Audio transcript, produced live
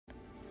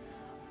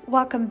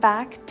Welcome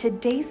back to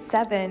day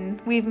 7.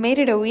 We've made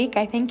it a week.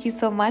 I thank you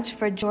so much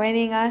for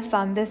joining us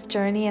on this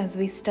journey as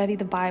we study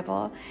the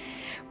Bible.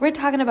 We're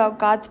talking about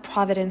God's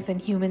providence in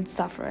human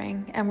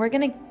suffering, and we're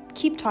going to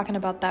keep talking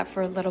about that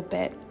for a little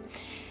bit.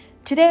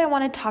 Today I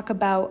want to talk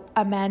about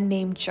a man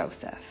named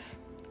Joseph.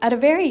 At a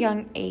very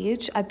young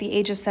age, at the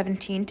age of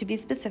 17 to be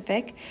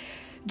specific,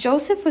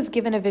 Joseph was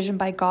given a vision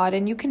by God,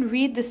 and you can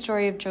read the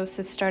story of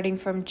Joseph starting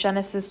from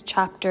Genesis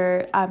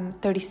chapter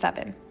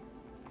 37.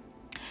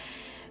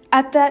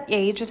 At that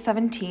age of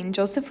 17,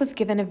 Joseph was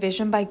given a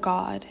vision by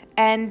God,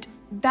 and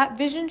that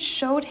vision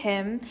showed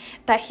him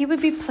that he would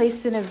be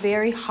placed in a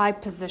very high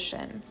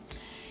position.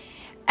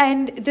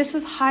 And this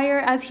was higher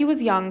as he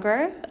was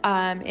younger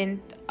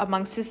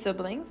amongst his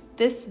siblings.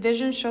 This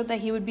vision showed that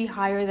he would be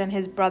higher than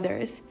his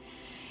brothers.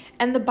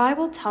 And the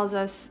Bible tells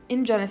us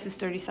in Genesis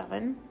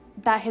 37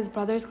 that his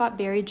brothers got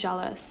very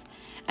jealous.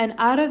 And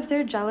out of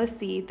their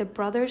jealousy, the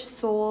brothers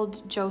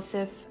sold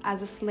Joseph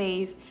as a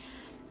slave,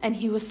 and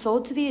he was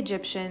sold to the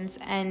Egyptians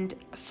and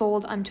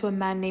sold unto a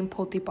man named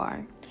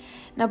Potiphar.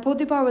 Now,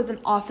 Potiphar was an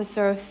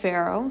officer of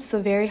Pharaoh,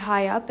 so very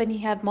high up, and he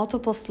had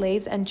multiple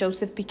slaves, and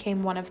Joseph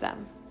became one of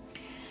them.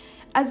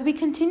 As we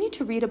continue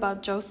to read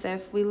about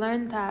Joseph, we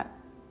learn that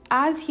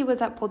as he was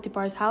at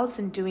Potiphar's house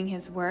and doing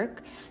his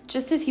work,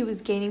 just as he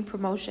was gaining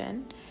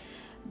promotion,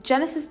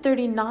 Genesis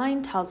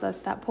 39 tells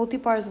us that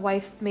Potiphar's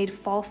wife made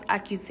false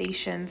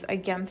accusations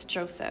against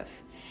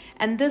Joseph,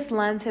 and this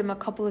lands him a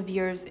couple of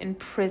years in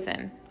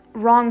prison.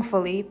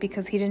 Wrongfully,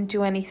 because he didn't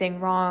do anything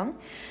wrong,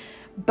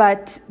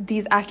 but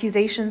these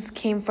accusations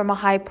came from a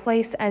high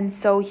place, and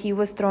so he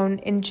was thrown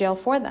in jail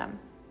for them.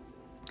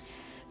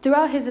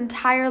 Throughout his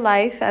entire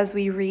life, as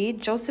we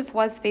read, Joseph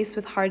was faced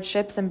with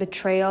hardships and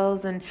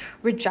betrayals and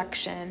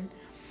rejection.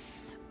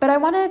 But I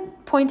want to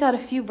point out a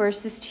few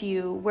verses to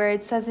you where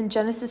it says in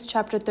Genesis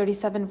chapter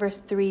 37 verse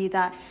 3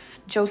 that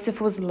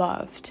Joseph was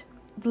loved.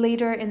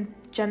 Later in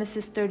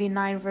Genesis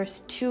 39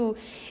 verse 2,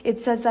 it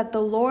says that the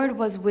Lord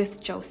was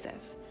with Joseph.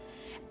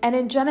 And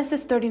in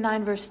Genesis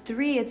 39 verse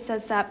 3, it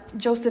says that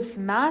Joseph's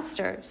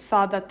master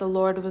saw that the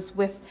Lord was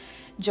with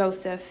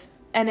Joseph.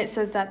 And it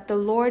says that the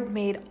Lord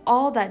made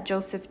all that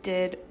Joseph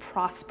did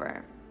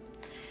prosper.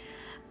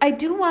 I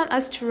do want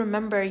us to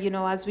remember,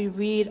 as we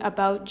read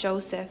about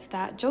Joseph,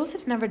 that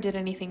Joseph never did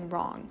anything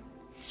wrong.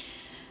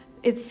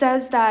 It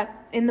says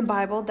that in the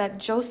Bible that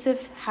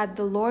Joseph had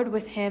the Lord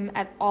with him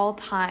at all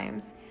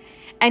times.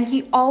 And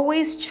he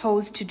always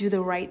chose to do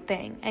the right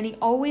thing. And he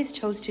always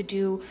chose to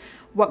do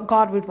what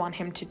God would want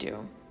him to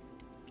do.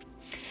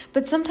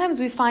 But sometimes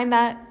we find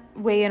that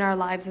way in our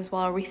lives as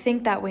well, or we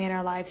think that way in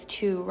our lives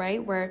too,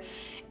 right? Where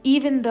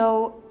even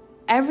though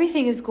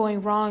everything is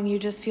going wrong, you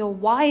just feel,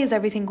 why is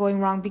everything going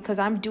wrong? Because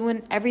I'm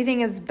doing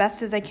everything as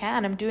best as I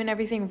can. I'm doing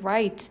everything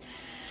right.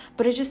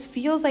 But it just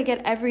feels like at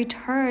every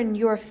turn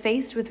you're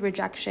faced with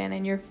rejection,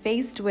 and you're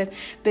faced with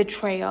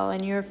betrayal,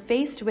 and you're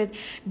faced with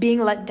being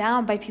let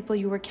down by people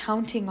you were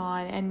counting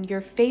on, and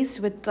you're faced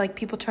with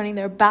people turning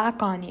their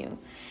back on you.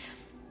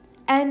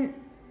 And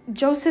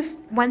Joseph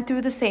went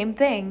through the same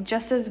thing,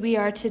 just as we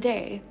are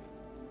today.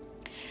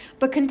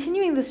 But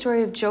continuing the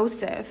story of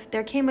Joseph,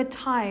 there came a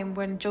time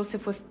when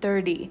Joseph was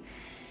 30,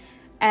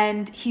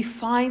 and he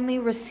finally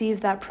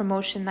received that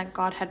promotion that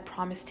God had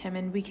promised him.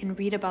 And we can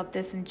read about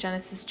this in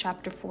Genesis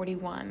chapter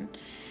 41.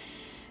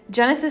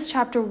 Genesis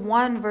chapter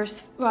 41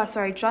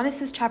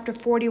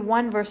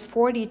 verse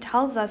 40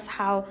 tells us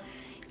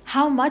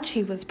how much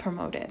he was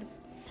promoted.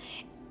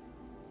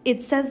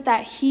 It says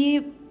that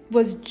he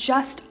was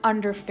just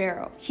under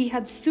Pharaoh. He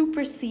had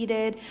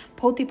superseded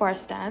Potiphar's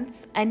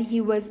stance, and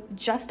he was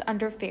just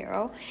under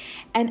Pharaoh.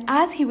 And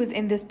as he was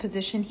in this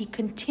position, he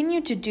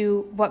continued to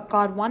do what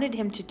God wanted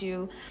him to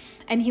do,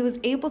 and he was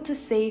able to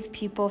save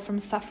people from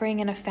suffering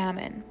in a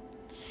famine.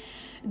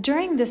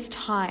 During this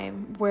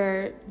time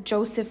where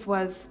Joseph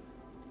was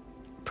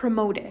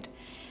promoted,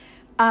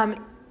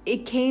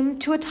 it came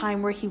to a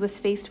time where he was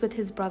faced with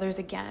his brothers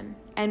again.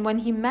 And when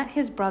he met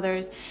his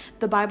brothers,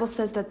 the Bible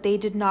says that they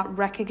did not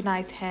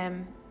recognize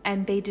him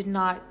and they did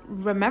not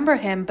remember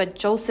him, but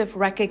Joseph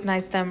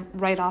recognized them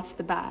right off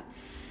the bat.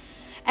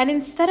 And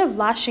instead of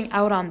lashing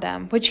out on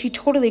them, which he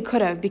totally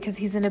could have because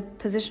he's in a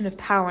position of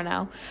power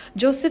now,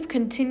 Joseph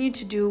continued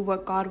to do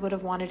what God would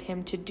have wanted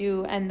him to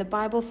do. And the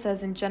Bible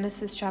says in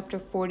Genesis chapter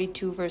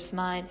 42 verse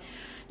 9,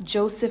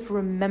 Joseph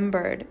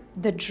remembered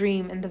the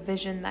dream and the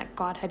vision that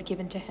God had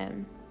given to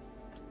him.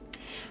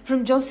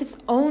 From Joseph's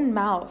own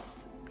mouth,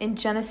 in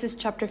Genesis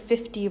chapter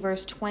 50,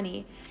 verse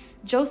 20,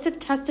 Joseph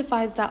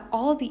testifies that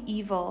all the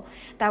evil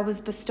that was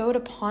bestowed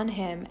upon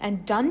him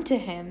and done to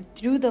him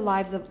through the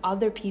lives of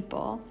other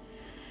people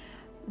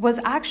was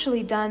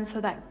actually done so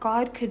that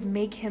God could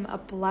make him a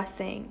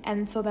blessing,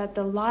 and so that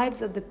the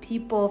lives of the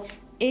people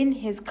in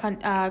his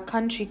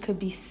country could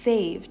be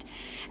saved,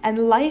 and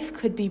life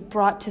could be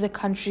brought to the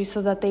country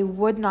so that they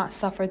would not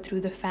suffer through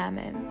the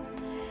famine.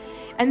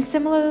 And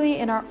similarly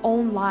in our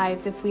own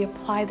lives, if we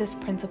apply this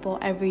principle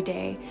every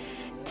day,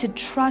 to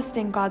trust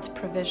in God's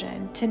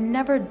provision, to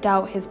never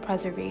doubt his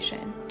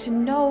preservation, to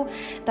know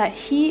that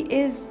he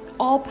is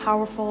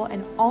all-powerful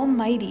and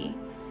almighty,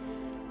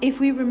 if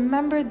we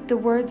remember the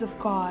words of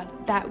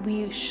God, that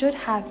we should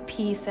have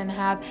peace and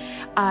have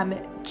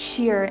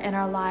cheer in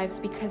our lives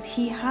because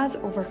He has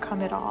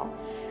overcome it all,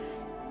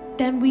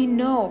 then we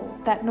know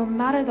that no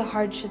matter the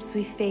hardships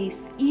we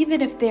face,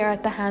 even if they are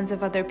at the hands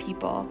of other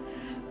people,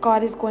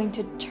 God is going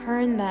to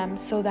turn them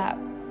so that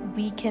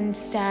we can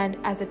stand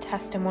as a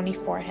testimony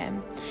for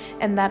Him,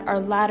 and that our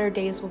latter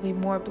days will be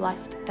more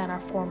blessed than our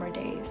former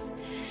days.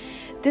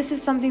 This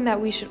is something that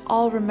we should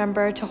all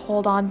remember to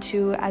hold on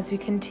to as we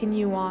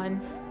continue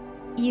on.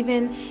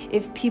 Even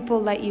if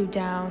people let you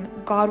down,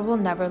 God will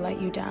never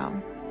let you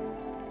down.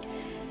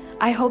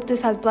 I hope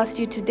this has blessed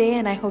you today,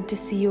 and I hope to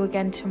see you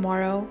again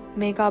tomorrow.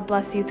 May God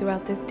bless you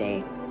throughout this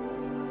day.